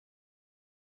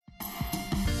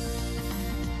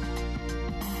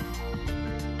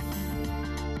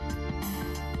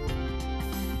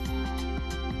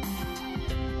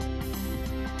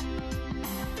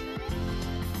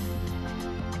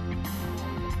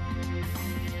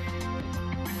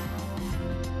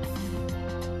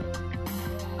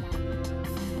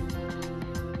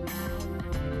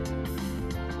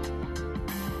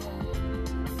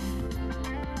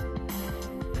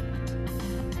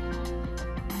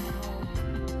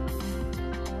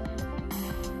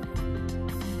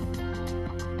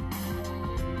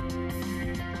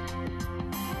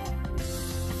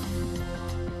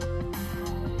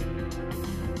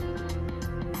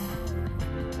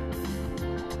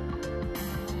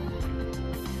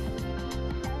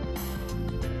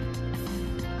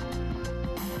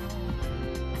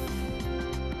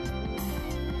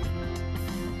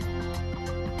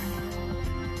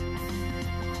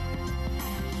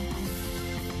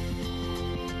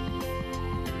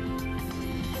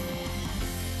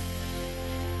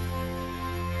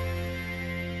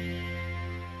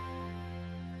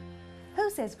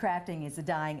says crafting is a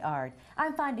dying art?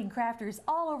 I'm finding crafters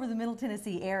all over the Middle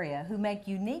Tennessee area who make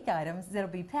unique items that'll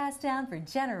be passed down for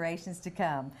generations to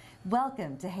come.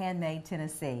 Welcome to HandMade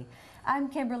Tennessee. I'm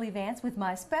Kimberly Vance with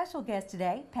my special guest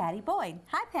today, Patty Boyd.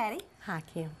 Hi, Patty. Hi,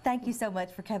 Kim. Thank you so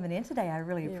much for coming in today. I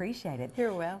really appreciate it.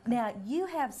 You're welcome. Now, you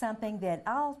have something that,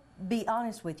 I'll be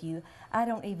honest with you, I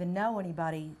don't even know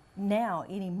anybody now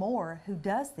anymore who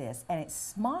does this, and it's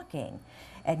smocking.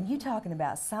 And you talking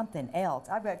about something else.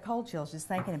 I've got cold chills just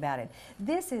thinking about it.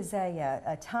 This is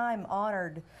a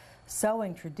time-honored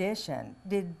sewing tradition.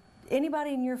 Did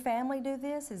anybody in your family do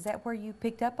this? Is that where you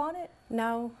picked up on it?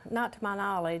 No, not to my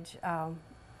knowledge.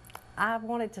 I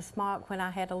wanted to smock when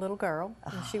I had a little girl.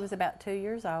 And she was about 2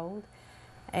 years old.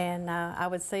 And I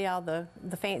would see all the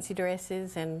fancy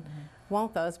dresses and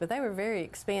want those, but they were very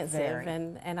expensive.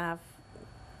 And I've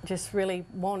just really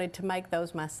wanted to make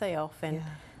those myself. And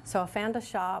so I found a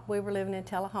shop. We were living in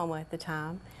Tullahoma at the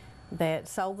time that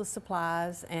sold the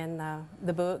supplies and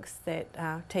the books that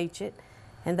teach it.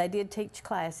 And they did teach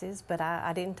classes, but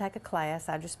I didn't take a class.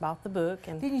 I just bought the book.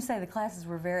 And didn't you say the classes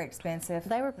were very expensive?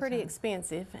 They were pretty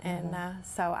expensive, and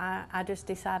so I just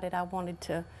decided I wanted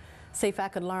to see if I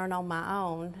could learn on my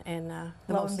own. And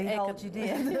lo and behold, you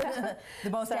did. The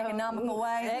most economical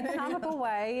way. Economical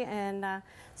way, and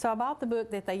so I bought the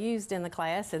book that they used in the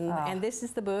class, and this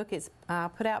is the book. It's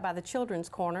put out by the Children's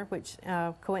Corner, which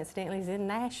coincidentally is in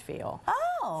Nashville.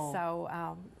 Oh.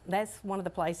 So that's one of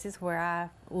the places where I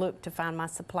look to find my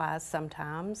supplies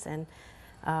sometimes, and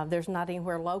there's not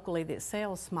anywhere locally that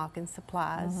sells smocking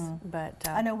supplies. But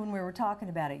I know when we were talking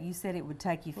about it, you said it would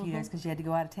take you a few days because you had to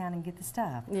go out of town and get the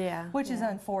stuff. Yeah. Which is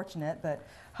unfortunate, but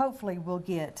hopefully we'll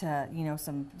get you know,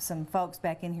 some folks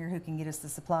back in here who can get us the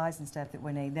supplies and stuff that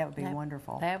we need. That would be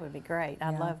wonderful. That would be great.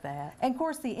 I'd love that. And of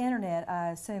course the internet, I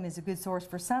assume, is a good source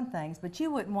for some things, but you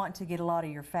wouldn't want to get a lot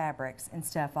of your fabrics and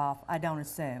stuff off, I don't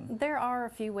assume. There are a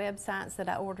few websites that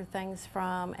I order things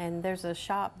from, and there's a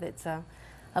shop that's a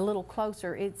little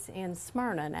closer. It's in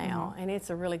Smyrna now, and it's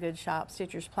a really good shop,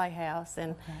 Stitcher's Playhouse,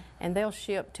 and they'll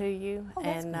ship to you. Oh,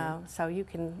 that's good. So you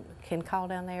can call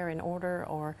down there and order,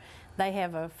 or they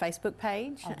have a Facebook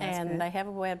page, and they have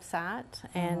a website,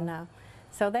 and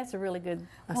so that's a really good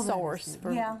source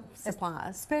for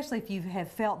supplies. Especially if you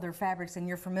have felt their fabrics and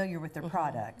you're familiar with their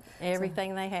product.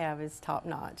 Everything they have is top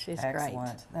notch. It's great.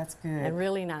 Excellent. That's good. And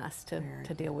really nice to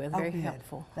deal with. Very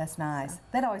helpful. That's nice.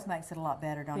 That always makes it a lot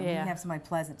better, don't it? You have somebody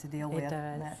pleasant to deal with. It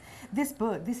does. This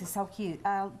book, this is so cute.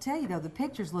 I'll tell you though, the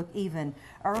pictures look even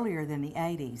earlier than the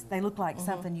 80s. They look like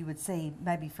something you would see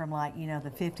maybe from, like, you know,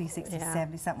 the 50s, 60s,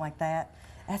 70s, something like that.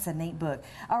 That's a neat book.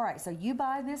 All right, so you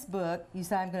buy this book. You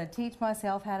say, I'm going to teach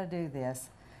myself how to do this.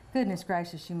 Goodness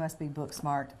gracious, you must be book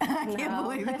smart. I can't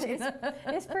believe it.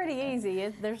 It's pretty easy.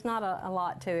 There's not a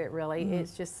lot to it, really.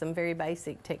 It's just some very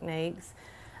basic techniques.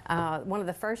 One of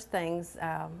the first things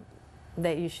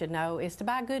that you should know is to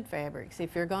buy good fabrics.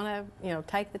 If you're going to, you know,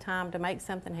 take the time to make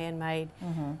something handmade,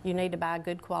 you need to buy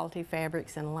good quality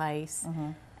fabrics and lace.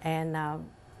 And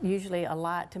usually a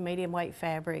light to medium weight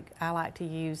fabric. I like to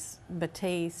use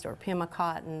batiste or Pima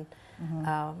cotton.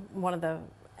 One of the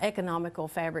economical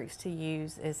fabrics to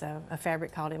use is a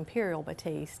fabric called Imperial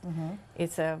Batiste.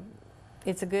 It's a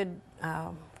good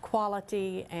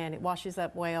quality, and it washes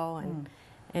up well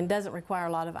and doesn't require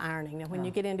a lot of ironing. Now, when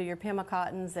you get into your Pima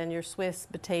cottons and your Swiss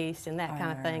Batiste and that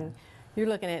kind of thing, you're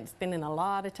looking at spending a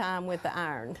lot of time with the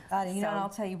iron. You know, and I'll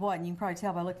tell you what, and you can probably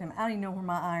tell by looking at them, I don't even know where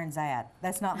my iron's at.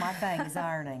 That's not my thing, is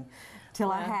ironing, till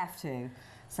I have to.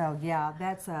 So yeah,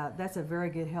 that's a very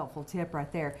good, helpful tip right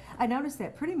there. I noticed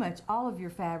that pretty much all of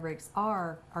your fabrics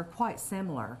are quite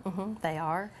similar. They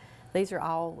are. These are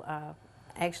all,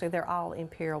 actually they're all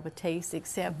Imperial Batiste,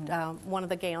 except one of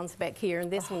the gowns back here,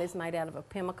 and this one is made out of a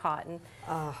Pima cotton,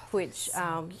 which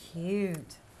so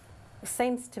cute.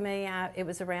 Seems to me it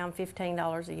was around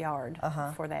 $15 a yard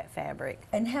for that fabric.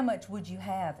 And how much would you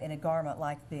have in a garment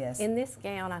like this? In this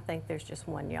gown, I think there's just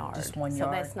 1 yard. Just 1 yard.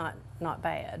 So that's not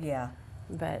bad. Yeah.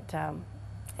 But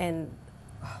and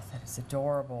that is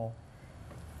adorable.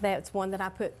 That's one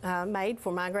that I made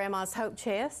for my grandma's hope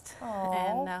chest,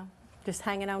 and just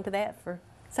hanging on to that for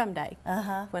someday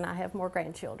when I have more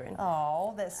grandchildren.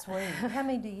 Oh, that's sweet. How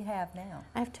many do you have now?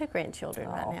 I have 2 grandchildren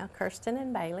right now, Kirsten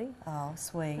and Bailey. Oh,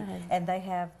 sweet. And they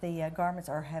have the garments,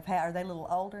 or are they a little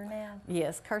older now?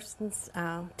 Yes, Kirsten's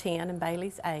 10 and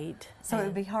Bailey's 8. So it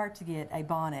would be hard to get a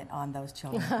bonnet on those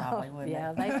children, probably, wouldn't it?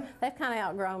 Yeah, they've kind of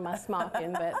outgrown my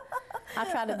smocking, but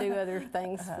I try to do other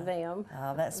things for them.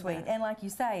 Oh, that's sweet. And like you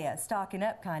say, stocking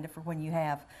up kind of for when you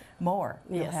have more.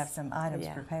 You'll have some items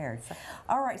prepared.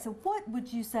 All right, so what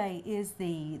would you you say is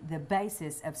the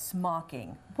basis of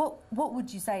smocking? What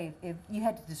would you say if you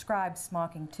had to describe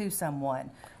smocking to someone?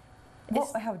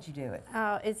 How would you do it?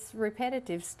 It's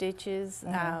repetitive stitches.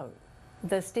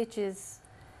 The stitches,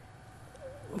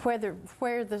 where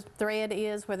the thread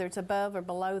is, whether it's above or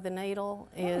below the needle,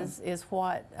 is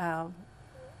what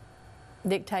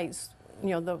dictates, you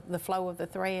know, the flow of the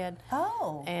thread.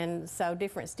 Oh. And so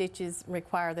different stitches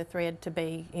require the thread to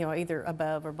be, you know, either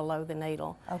above or below the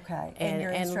needle. Okay. And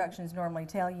your instructions normally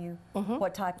tell you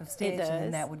what type of stitch, and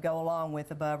then that would go along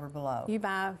with above or below. You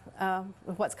buy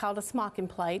what's called a smocking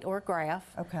plate or a graph.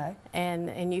 Okay.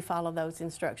 And you follow those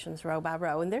instructions row by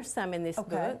row. And there's some in this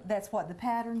book. That's what the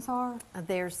patterns are?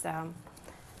 There's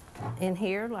in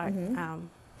here, like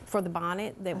for the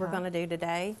bonnet that we're going to do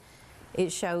today.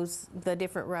 It shows the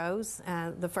different rows.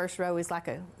 The first row is like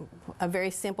a very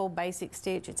simple basic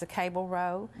stitch. It's a cable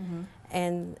row.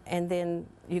 And then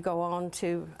you go on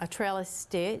to a trellis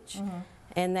stitch.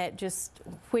 And that just,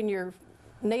 when your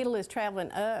needle is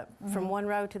traveling up from one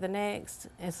row to the next,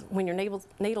 when your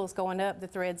needle is going up, the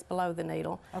thread's below the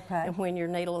needle. Okay. And when your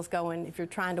needle is going, if you're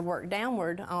trying to work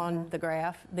downward on the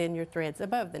graph, then your thread's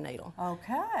above the needle.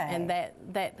 Okay. And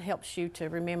that helps you to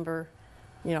remember,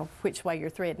 you know, which way your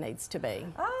thread needs to be.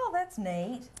 Oh, that's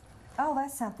neat. Oh,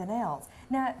 that's something else.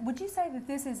 Now, would you say that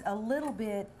this is a little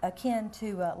bit akin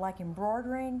to like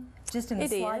embroidering, just in the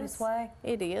slightest way?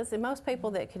 It is. And most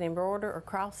people that can embroider or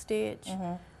cross stitch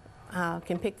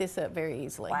can pick this up very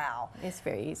easily. Wow. It's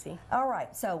very easy. All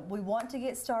right, so we want to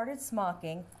get started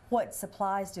smocking. What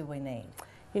supplies do we need?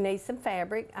 You need some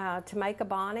fabric. To make a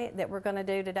bonnet that we're going to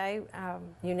do today,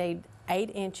 you need 8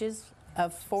 inches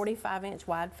of 45-inch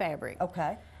wide fabric.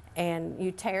 Okay. And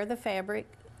you tear the fabric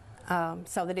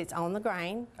so that it's on the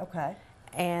grain. Okay.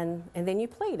 And then you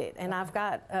pleat it. And I've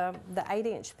got the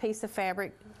 8-inch piece of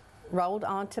fabric rolled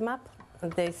onto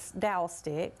this dowel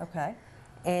stick. Okay.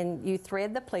 And you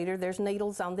thread the pleater. There's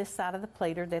needles on this side of the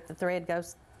pleater that the thread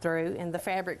goes through and the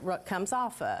fabric comes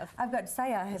off of. I've got to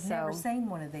say, I have never seen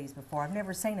one of these before. I've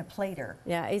never seen a pleater.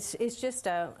 Yeah, it's just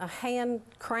a hand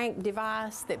crank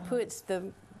device that puts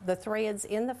the threads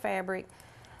in the fabric,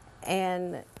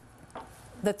 and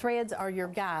the threads are your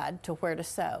guide to where to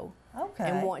sew. Okay.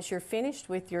 And once you're finished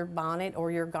with your bonnet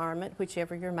or your garment,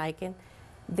 whichever you're making,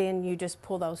 then you just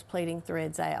pull those pleating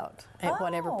threads out at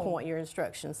whatever point your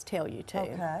instructions tell you to.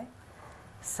 Okay.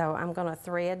 So I'm going to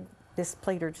thread this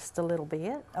pleater just a little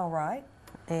bit. All right.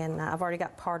 And I've already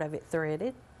got part of it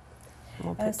threaded.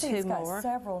 We'll and I put see 2 it's got more.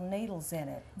 several needles in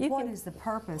it. What is the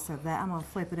purpose of that? I'm going to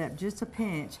flip it up just a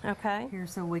pinch here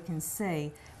so we can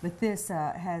see. But this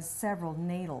has several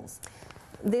needles.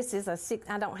 This is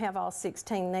I don't have all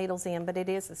 16 needles in, but it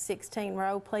is a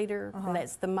 16-row pleater, and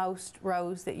that's the most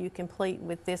rows that you can pleat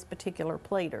with this particular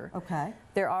pleater. Okay.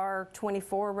 There are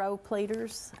 24-row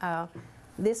pleaters.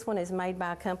 This one is made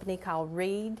by a company called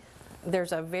Reed.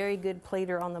 There's a very good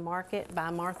pleater on the market by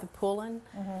Martha Pullen,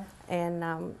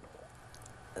 and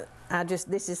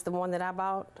this is the one that I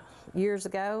bought years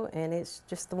ago, and it's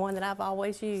just the one that I've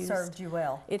always used. Served you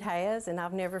well. It has, and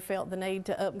I've never felt the need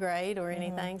to upgrade or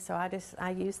anything, so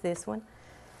I use this one.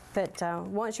 But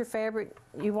once your fabric,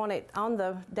 you want it on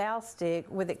the dowel stick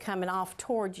with it coming off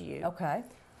towards you. Okay.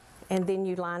 And then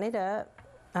you line it up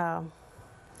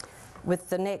with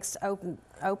the next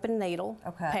open needle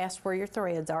past where your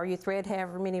threads are. You thread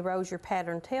however many rows your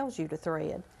pattern tells you to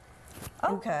thread.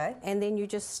 Okay. And then you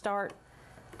just start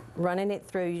running it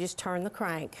through. You just turn the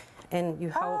crank and you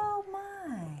hold. Oh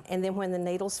my. And then when the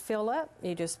needles fill up,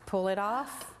 you just pull it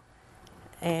off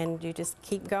and you just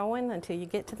keep going until you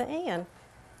get to the end.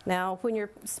 Now, when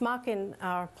you're smocking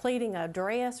or pleating a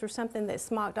dress or something that's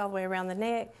smocked all the way around the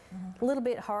neck, a little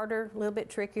bit harder, a little bit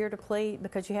trickier to pleat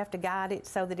because you have to guide it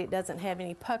so that it doesn't have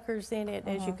any puckers in it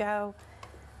as you go.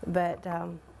 But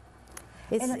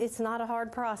it's not a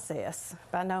hard process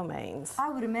by no means. I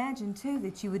would imagine too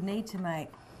that you would need to make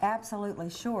absolutely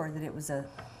sure that it was a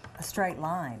straight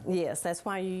line. Yes, that's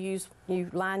why you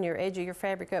line your edge of your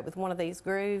fabric up with one of these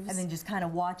grooves. And then just kind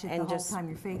of watch it the whole time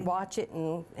you're feeding. Watch it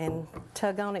and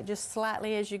tug on it just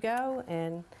slightly as you go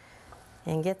and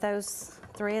get those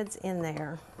threads in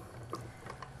there.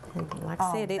 And like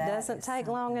I said, it doesn't take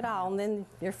long at all. And then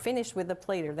you're finished with the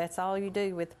pleater. That's all you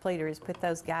do with the pleater is put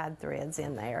those guide threads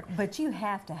in there. But you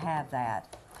have to have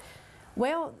that.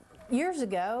 Well, years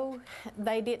ago,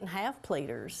 they didn't have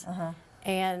pleaters.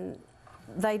 And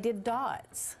they did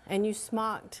dots, and you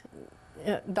smocked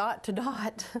dot to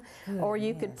dot, or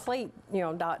you could pleat,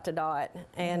 dot to dot,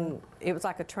 and it was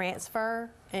like a transfer,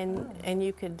 and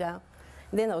you could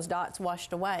Then those dots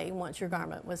washed away once your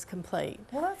garment was complete.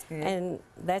 Well, that's good. And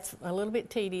that's a little bit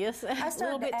tedious, a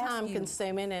little bit time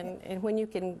consuming, and when you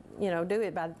can, do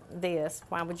it by this,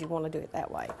 why would you want to do it that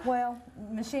way? Well,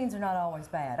 machines are not always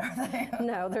bad, are they?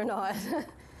 No, they're not.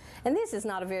 And this is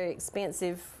not a very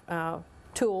expensive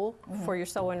tool for your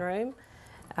sewing room.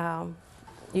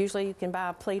 Usually you can buy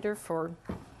a pleater for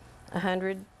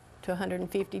 $100 to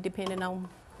 $150 depending on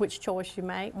which choice you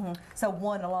make. So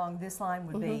one along this line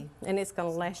would be? And it's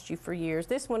going to last you for years.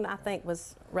 This one I think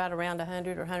was right around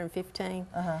 100 or 115.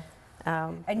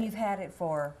 And you've had it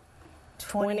for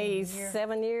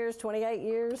 27 years, 28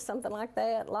 years, something like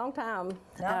that. Long time.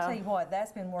 Now, I'll tell you what,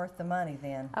 that's been worth the money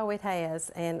then. Oh, it has.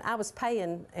 And I was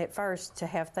paying at first to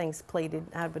have things pleated.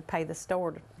 I would pay the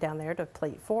store down there to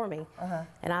pleat for me.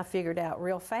 And I figured out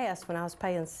real fast when I was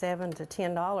paying $7 to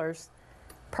 $10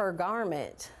 per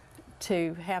garment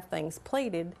to have things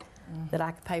pleated that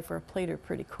I could pay for a pleater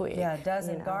pretty quick. Yeah, a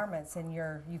dozen garments and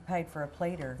you paid for a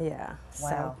pleater. Yeah.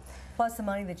 Wow. Plus the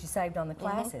money that you saved on the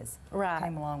classes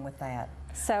came along with that.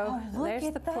 So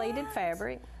there's the pleated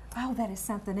fabric. Oh, that is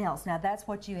something else. Now that's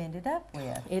what you ended up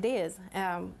with. It is.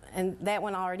 And that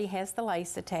one already has the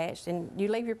lace attached. And you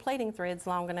leave your pleating threads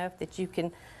long enough that you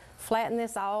can flatten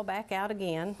this all back out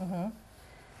again.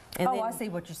 And then, I see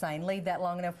what you're saying. Leave that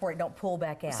long enough where it don't pull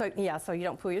back out. So yeah, so you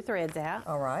don't pull your threads out.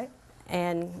 All right.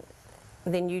 And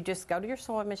then you just go to your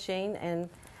sewing machine, and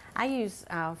I use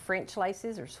French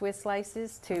laces or Swiss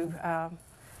laces to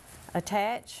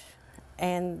attach,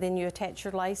 and then you attach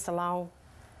your lace along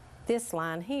this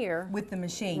line here. With the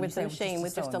machine? With the machine,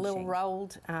 with just a little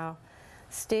rolled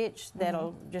stitch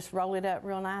that'll just roll it up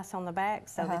real nice on the back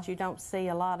so that you don't see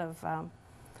a lot of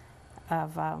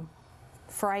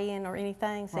fraying or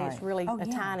anything. See, it's really a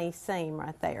tiny seam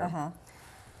right there.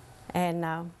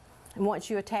 And once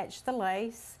you attach the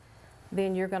lace,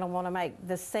 then you're going to want to make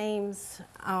the seams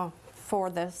for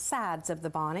the sides of the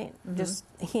bonnet. Just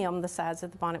hem the sides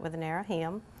of the bonnet with a narrow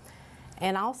hem.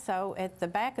 And also at the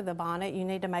back of the bonnet, you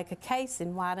need to make a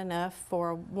casing wide enough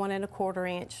for a 1 1/4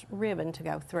 inch ribbon to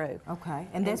go through. Okay,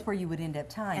 and that's where you would end up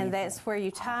tying. And that's where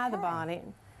you tie the bonnet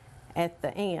at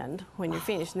the end when you're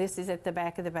finished. And this is at the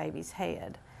back of the baby's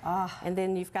head. And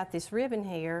then you've got this ribbon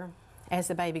here. As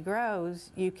the baby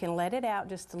grows, you can let it out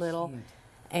just a little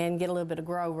and get a little bit of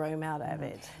grow room out of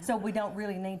it. So we don't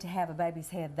really need to have a baby's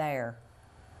head there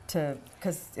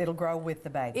because it'll grow with the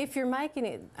baby. If you're making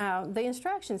it, the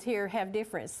instructions here have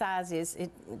different sizes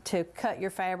to cut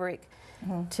your fabric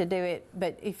to do it.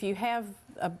 But if you have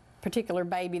a particular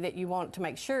baby that you want to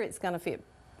make sure it's going to fit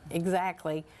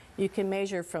exactly, you can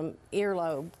measure from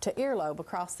earlobe to earlobe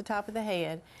across the top of the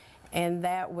head, and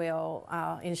that will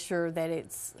ensure that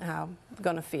it's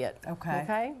going to fit.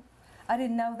 Okay? I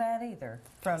didn't know that either,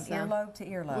 from earlobe to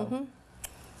earlobe.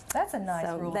 That's a nice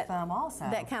rule of thumb also.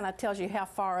 That kind of tells you how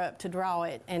far up to draw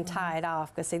it and tie it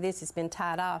off, because see, this has been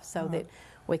tied off so that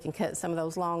we can cut some of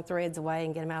those long threads away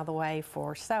and get them out of the way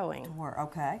for sewing.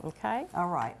 Okay. Okay. All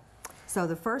right. So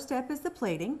the first step is the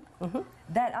pleating.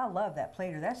 I love that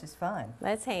pleater. That's just fun.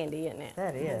 That's handy, isn't it?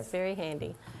 That is. It's very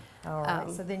handy. All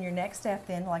right. So then your next step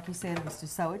then, like you said, was to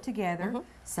sew it together,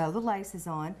 sew the laces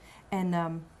on,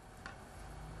 and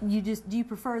do you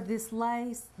prefer this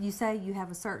lace? You say you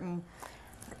have a certain.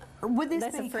 Would this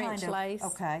That's be a French lace.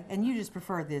 Okay, and you just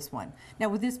prefer this one. Now,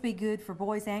 would this be good for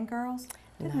boys and girls?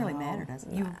 Doesn't really matter, does it?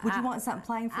 Would you want something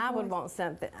plain for boys? I would want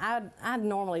something. I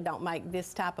normally don't make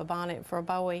this type of bonnet for a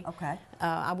boy. Okay.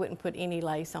 I wouldn't put any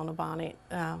lace on a bonnet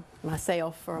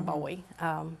myself for a boy.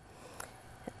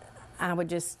 I would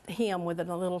just hem with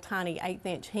a little tiny 1/8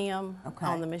 inch hem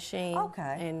on the machine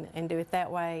and do it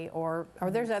that way. Or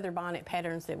there's other bonnet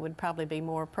patterns that would probably be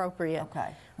more appropriate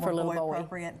for a little boy.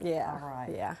 Appropriate? Yeah. All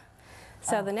right. Yeah.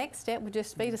 So the next step would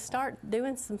just be to start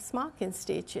doing some smocking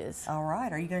stitches. All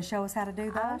right. Are you going to show us how to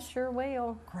do those? I sure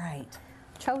will. Great.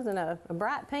 Chosen a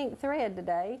bright pink thread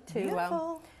today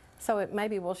to so it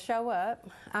maybe will show up.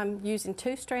 I'm using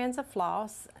 2 strands of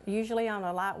floss. Usually on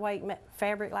a lightweight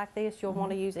fabric like this, you'll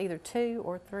want to use either 2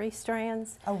 or 3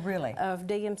 strands. Oh, really? Of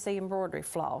DMC embroidery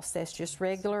floss. That's just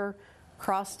regular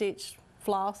cross-stitch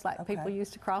floss like people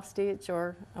used to cross-stitch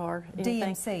or anything.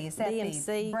 DMC, is that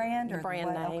the brand or the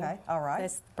brand name? Okay, all right.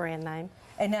 That's the brand name.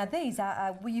 And now these,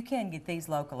 well, you can get these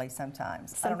locally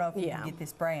sometimes. I don't know if you can get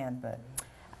this brand, but...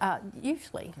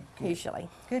 Usually.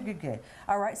 Good.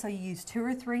 All right, so you use 2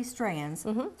 or 3 strands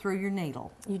through your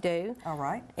needle. You do. All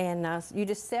right. And you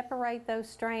just separate those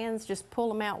strands, just pull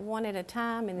them out one at a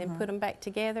time and then put them back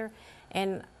together.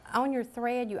 And on your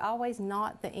thread, you always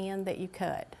knot the end that you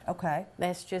cut. Okay.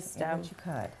 That's just... what you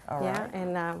cut. All right. Yeah,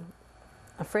 and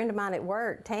a friend of mine at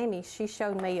work, Tammy, she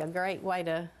showed me a great way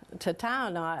to to tie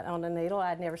a knot on a needle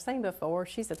I'd never seen before.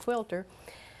 She's a quilter.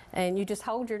 And you just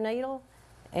hold your needle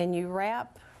and you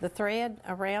wrap the thread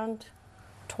around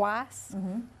twice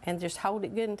and just hold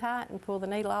it good and tight and pull the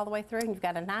needle all the way through, and you've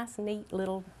got a nice, neat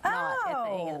little knot at the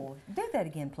end. Do that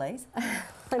again, please.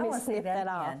 Let me snip that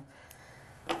off.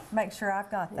 Make sure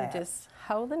I've got that. You just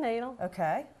hold the needle.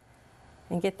 Okay.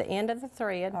 And get the end of the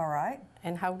thread. All right.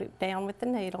 And hold it down with the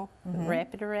needle. And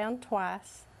wrap it around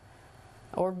twice,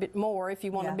 or a bit more if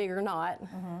you want a bigger knot.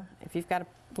 If you've got a,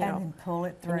 and then pull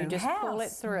it through. And you just pull it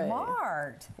through.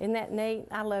 Smart. Isn't that neat?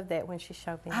 I love that when she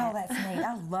showed me that. Oh, that's neat.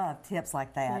 I love tips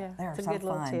like that. Yeah, They're it's so a good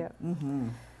little tip.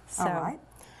 So, all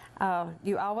right.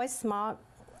 You always smock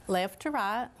left to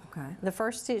right. Okay. The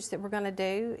first stitch that we're going to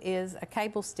do is a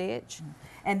cable stitch.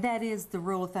 And that is the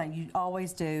rule of thumb. You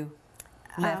always do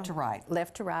left to right.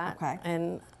 Left to right. Okay.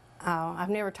 And I've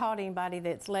never taught anybody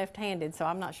that's left-handed, so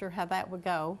I'm not sure how that would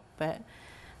go, but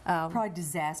probably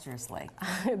disastrously.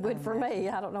 It would for me.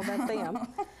 I don't know about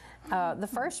them. The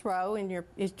first row in your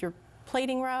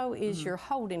pleating row is your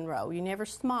holding row. You never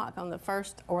smock on the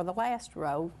first or the last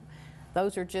row.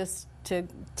 Those are just to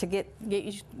get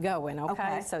you going,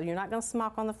 okay? So you're not going to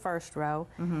smock on the first row,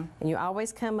 and you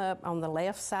always come up on the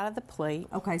left side of the pleat.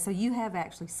 Okay, so you have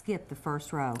actually skipped the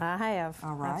first row. I have.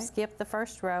 All right. I've skipped the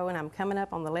first row, and I'm coming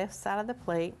up on the left side of the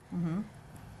pleat,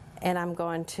 and I'm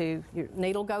going to, your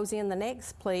needle goes in the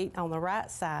next pleat on the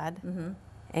right side,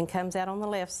 and comes out on the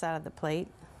left side of the pleat,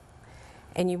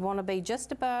 and you want to be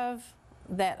just above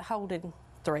that holding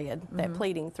thread, that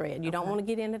pleating thread. You don't want to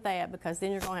get into that, because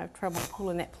then you're going to have trouble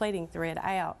pulling that pleating thread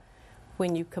out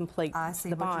when you complete the bonnet. I see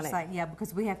what you're saying. Yeah,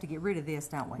 because we have to get rid of this,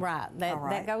 don't we? Right.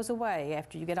 That goes away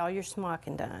after you get all your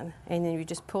smocking done, and then you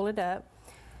just pull it up.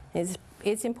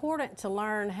 It's important to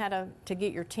learn how to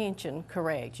get your tension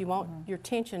correct. You want your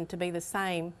tension to be the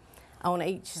same on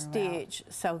each stitch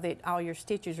so that all your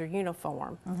stitches are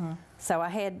uniform. So I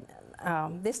had,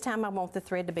 this time I want the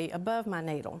thread to be above my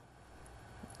needle.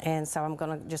 And so I'm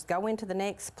going to just go into the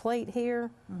next pleat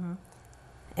here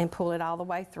and pull it all the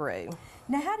way through.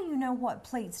 Now, how do you know what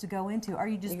pleats to go into? Are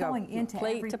you just going into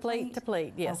pleat every to pleat to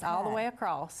pleat? Yes, all the way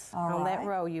across. On that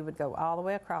row, you would go all the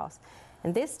way across.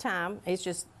 And this time, it's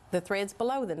just the thread's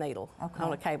below the needle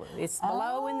on a cable. It's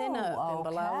below and then up, and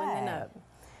below and then up.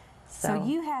 So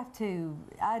you have to,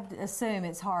 I'd assume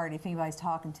it's hard if anybody's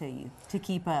talking to you to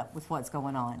keep up with what's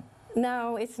going on.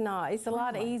 No, it's not. It's a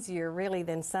lot easier, really,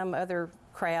 than some other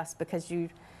crafts, because you,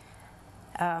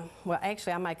 well,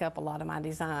 actually, I make up a lot of my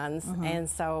designs, and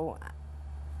so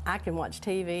I can watch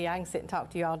TV, I can sit and talk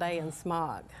to you all day and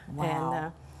smock.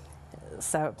 Wow. And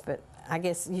so, but I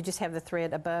guess you just have the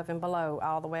thread above and below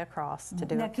all the way across to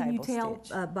do a cable stitch. Now, can you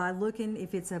tell by looking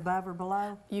if it's above or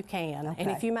below? You can.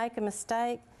 And if you make a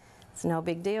mistake, it's no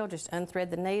big deal. Just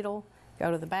unthread the needle,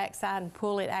 go to the back side and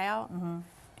pull it out,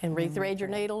 and rethread your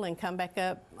needle and come back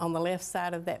up on the left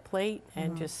side of that pleat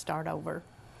and just start over.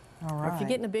 All right. Or if you're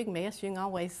getting a big mess, you can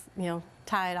always, you know,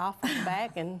 tie it off from the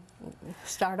back and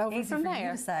start over from there. Easy for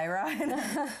you to say,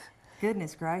 right?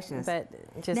 Goodness gracious. But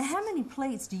just, now, how many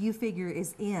pleats do you figure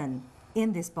is in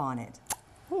this bonnet?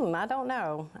 I don't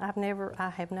know. I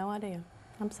have no idea.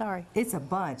 I'm sorry. It's a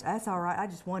bunch. That's all right. I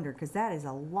just wondered, because that is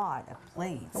a lot of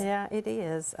pleats. Yeah, it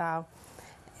is.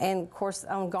 And of course,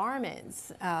 on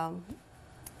garments,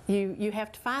 you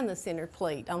have to find the center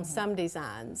pleat on some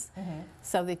designs,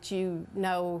 so that you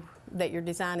know that your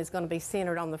design is going to be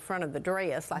centered on the front of the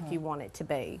dress like you want it to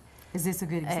be. Is this a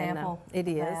good example? And,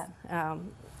 it is.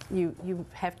 You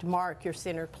have to mark your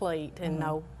center pleat and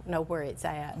know where it's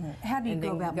at. How do you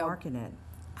go about marking it?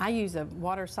 I use a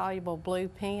water-soluble blue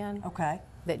pen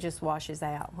that just washes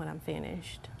out when I'm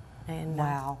finished. And,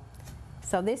 wow.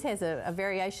 So this has a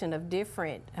variation of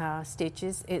different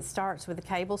stitches. It starts with a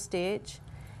cable stitch,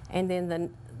 and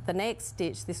then the next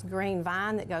stitch, this green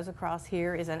vine that goes across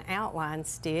here, is an outline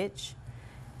stitch.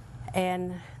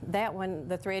 And that one,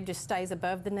 the thread just stays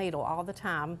above the needle all the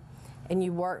time, and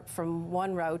you work from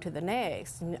one row to the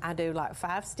next. And I do like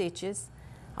 5 stitches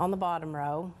on the bottom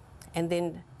row, and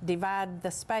then divide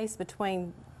the space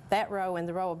between that row and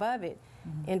the row above it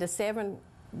into 7,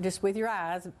 just with your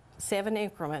eyes, 7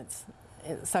 increments.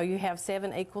 So you have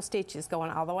 7 equal stitches going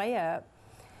all the way up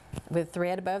with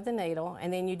thread above the needle,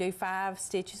 and then you do 5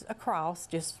 stitches across,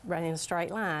 just running in a straight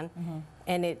line,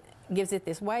 and it gives it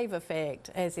this wave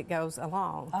effect as it goes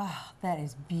along. Oh, that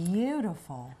is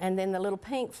beautiful. And then the little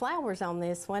pink flowers on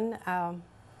this one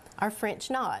are French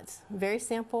knots. Very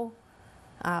simple.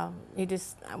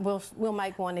 We'll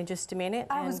make one in just a minute.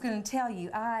 I was going to tell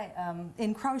you,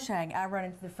 in crocheting, I run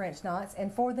into the French knots,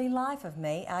 and for the life of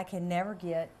me, I can never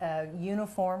get a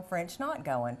uniform French knot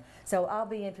going. So I'll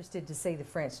be interested to see the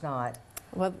French knot.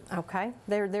 Well, okay,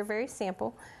 they're very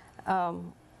simple.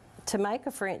 To make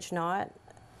a French knot,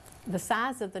 the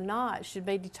size of the knot should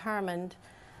be determined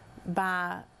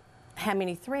by how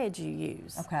many threads you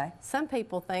use. Okay. Some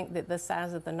people think that the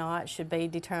size of the knot should be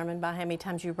determined by how many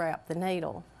times you wrap the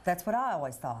needle. That's what I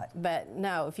always thought. But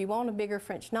no, if you want a bigger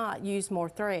French knot, use more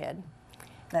thread.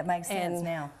 That makes sense And,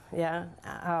 now. Yeah,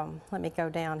 let me go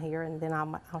down here and then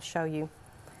I'll show you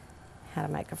how to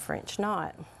make a French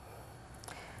knot.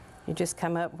 You just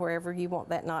come up wherever you want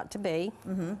that knot to be.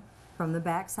 Mm-hmm. From the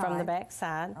back side? From the back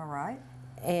side. All right.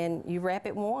 And you wrap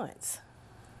it once.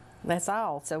 That's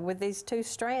all. So with these 2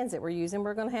 strands that we're using,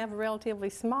 we're going to have a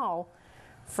relatively small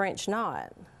French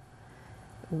knot.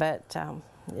 But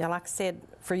yeah, like I said,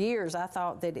 for years I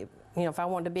thought that if I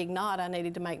wanted a big knot, I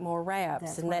needed to make more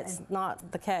wraps, and that's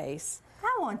not the case.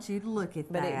 I want you to look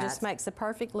at that. But it just makes a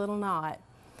perfect little knot.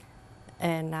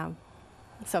 And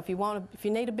so if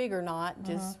you need a bigger knot,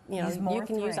 just you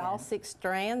can use all 6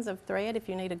 strands of thread if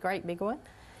you need a great big one,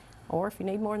 or if you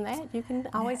need more than that, you can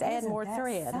always add more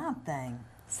thread. Something.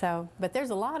 So, but there's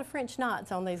a lot of French knots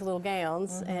on these little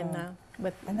gowns, and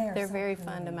they're very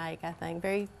fun to make. I think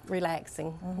very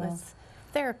relaxing. It's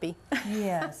therapy.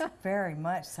 Yes, very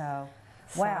much so.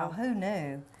 Wow, who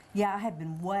knew? Yeah, I had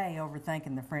been way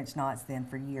overthinking the French knots then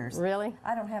for years. Really?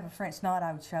 I don't have a French knot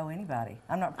I would show anybody.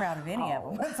 I'm not proud of any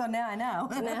of them, so now I know.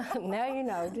 now you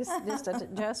know. Just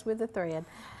adjust with the thread.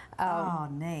 Oh,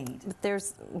 neat. But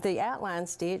there's the outline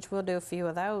stitch. We'll do a few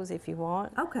of those if you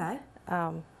want. Okay.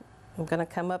 I'm going to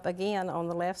come up again on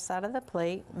the left side of the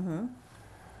pleat. Mm-hmm.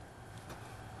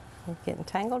 I'm getting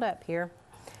tangled up here.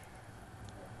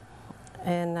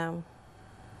 And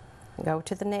go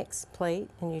to the next pleat,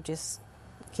 and you just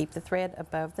keep the thread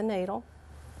above the needle.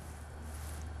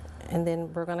 And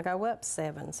then we're going to go up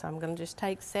 7. So I'm going to just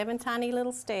take 7 tiny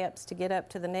little steps to get up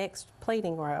to the next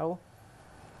pleating row.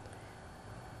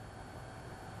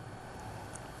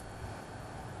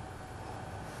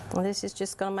 Well, this is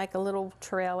just going to make a little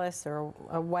trellis or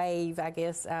a wave, I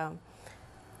guess.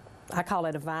 I call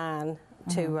it a vine.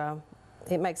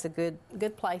 It makes a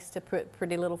good place to put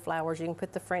pretty little flowers. You can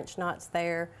put the French knots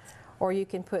there, or you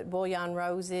can put bouillon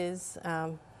roses,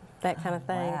 that kind of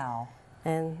thing. Wow.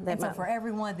 And so for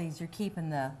every one of these, you're keeping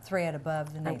the thread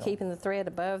above the needle? I'm keeping the thread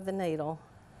above the needle.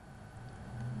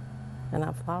 And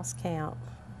I've lost count.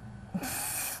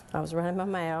 I was running my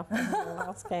mouth. I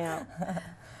lost count.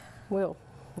 We'll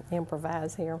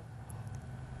improvise here.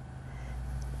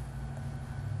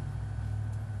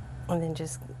 And then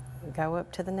just go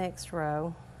up to the next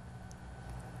row.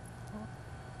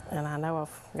 And I know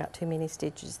I've got too many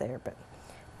stitches there, but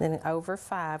then over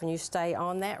 5, and you stay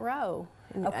on that row.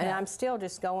 Okay. And I'm still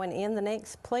just going in the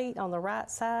next pleat on the right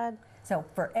side. So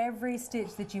for every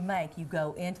stitch that you make, you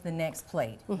go into the next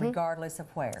pleat, regardless of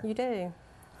where? You do.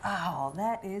 Oh,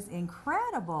 that is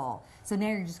incredible. So now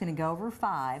you're just going to go over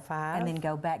 5, and then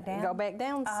go back down? Go back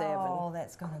down 7. Oh,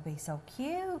 that's going to be so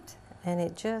cute. And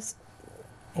it just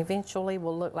eventually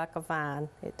will look like a vine.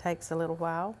 It takes a little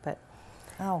while, but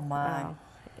oh my.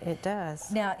 It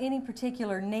does. Now, any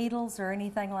particular needles or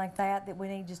anything like that we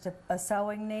need, just a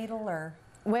sewing needle, or?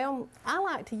 Well, I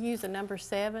like to use a number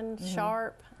 7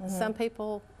 sharp. Some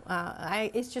people,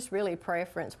 it's just really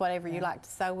preference, whatever you like to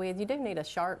sew with. You do need a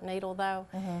sharp needle though.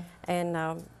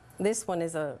 And this one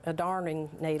is a darning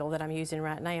needle that I'm using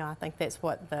right now. I think that's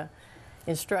what the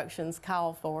instructions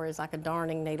call for, is like a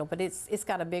darning needle, but it's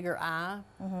got a bigger eye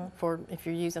for if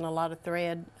you're using a lot of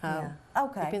thread.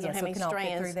 Okay. Depends on how many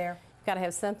strands. Through there. You've got to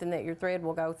have something that your thread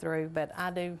will go through, but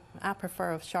I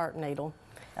prefer a sharp needle.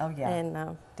 Oh yeah,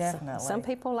 and definitely. Some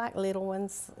people like little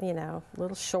ones,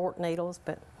 little short needles,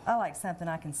 but I like something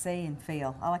I can see and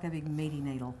feel. I like a big meaty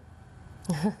needle.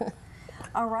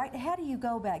 All right, how do you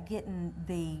go about getting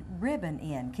the ribbon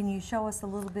in? Can you show us a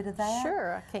little bit of that?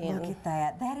 Sure, I can. Look at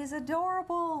that. That is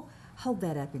adorable. Hold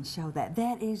that up and show that.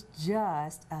 That is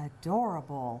just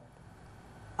adorable.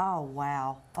 Oh,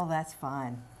 wow. Oh, that's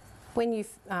fun. When you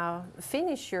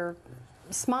finish your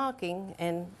smocking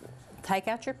and take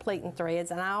out your pleating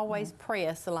threads, and I always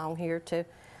press along here to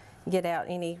get out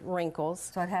any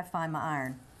wrinkles. So I'd have to find my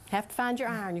iron. Have to find your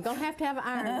iron. You're going to have an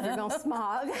iron if you're going to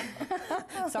smock.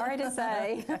 Sorry to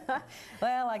say.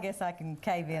 Well, I guess I can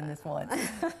cave in this one.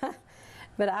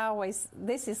 But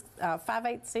this is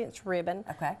 5/8 inch ribbon.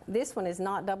 Okay. This one is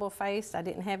not double-faced. I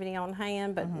didn't have any on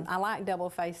hand, but I like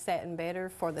double-faced satin better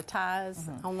for the ties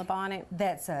on the bonnet.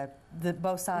 That's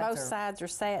both sides Both sides are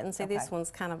satin. See, Okay. this one's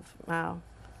kind of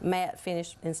matte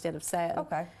finish instead of satin.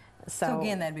 Okay. So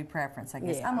again, that'd be preference, I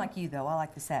guess. Yeah. I'm like you, though. I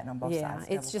like the satin on both sides.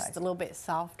 It's just double-faced. a little bit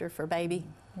softer for baby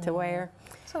to wear.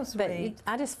 So But sweet.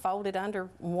 I just fold it under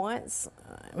once,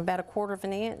 about 1/4 of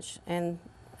an inch, and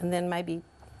then maybe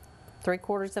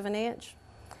 3/4 of an inch.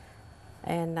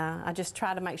 And I just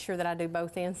try to make sure that I do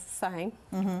both ends the same.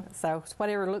 So it's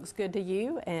whatever looks good to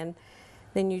you, and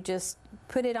then you just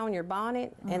put it on your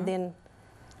bonnet, and then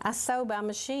I sew by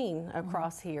machine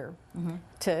across here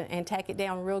and tack it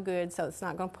down real good so it's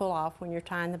not going to pull off when you're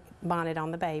tying the bonnet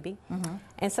on the baby.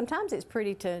 And sometimes it's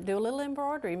pretty to do a little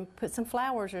embroidery and put some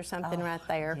flowers or something right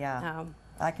there. Yeah.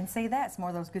 I can see that. Some more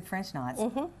of those good French knots.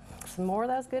 Some more of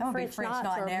those good Don't be French French knots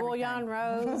knotting or everything. bouillon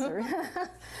rose or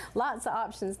lots of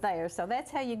options there. So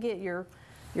that's how you get your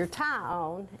tie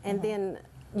on, and then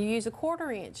you use a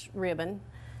 1/4 inch ribbon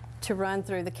to run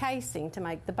through the casing to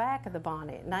make the back of the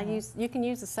bonnet. And you can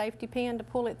use a safety pin to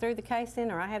pull it through the casing,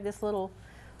 or I have this little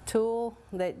tool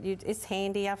that it's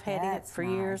handy. I've had it for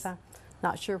years. I'm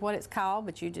not sure what it's called,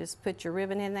 but you just put your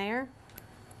ribbon in there,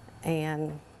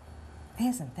 and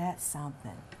isn't that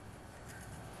something?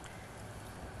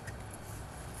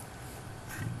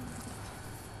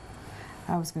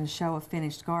 I was going to show a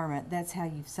finished garment. That's how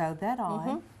you've sewed that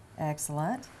on.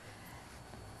 Excellent.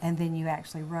 And then you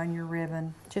actually run your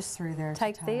ribbon just through there.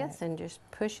 Take to tie this it. and just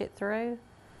push it through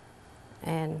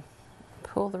and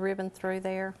pull the ribbon through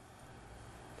there.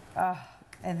 And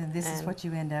then this is what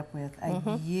you end up with, a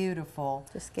beautiful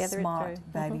Just gather it smocked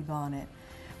through. baby bonnet.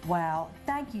 Wow,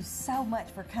 thank you so much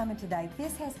for coming today.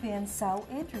 This has been so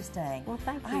interesting. Well,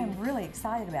 thank I you. am really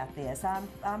excited about this. I'm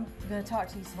going to talk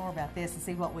to you some more about this and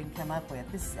see what we can come up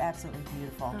with. This is absolutely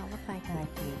beautiful. Oh, well, thank you. Thank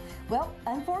you. Well,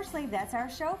 unfortunately, that's our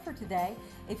show for today.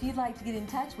 If you'd like to get in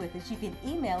touch with us, you can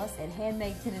email us at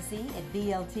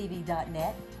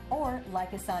handmadetennessee@bltv.net or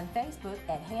like us on Facebook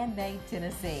at HandMade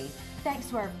Tennessee. Thanks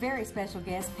to our very special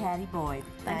guest, Patty Boyd.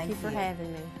 Thank you for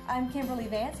having me. I'm Kimberly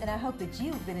Vance, and I hope that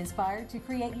you've been inspired to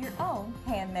create your own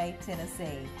HandMade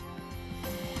Tennessee.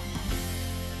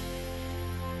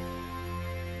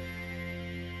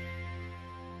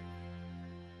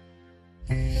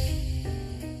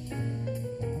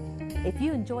 If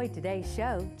you enjoyed today's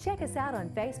show, check us out on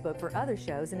Facebook for other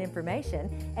shows and information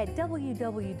at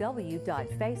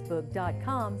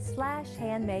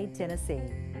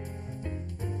www.facebook.com/HandmadeTennessee.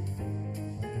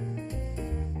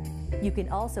 You can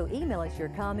also email us your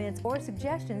comments or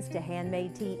suggestions to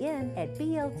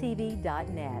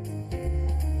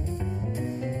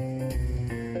handmadetn@bltv.net.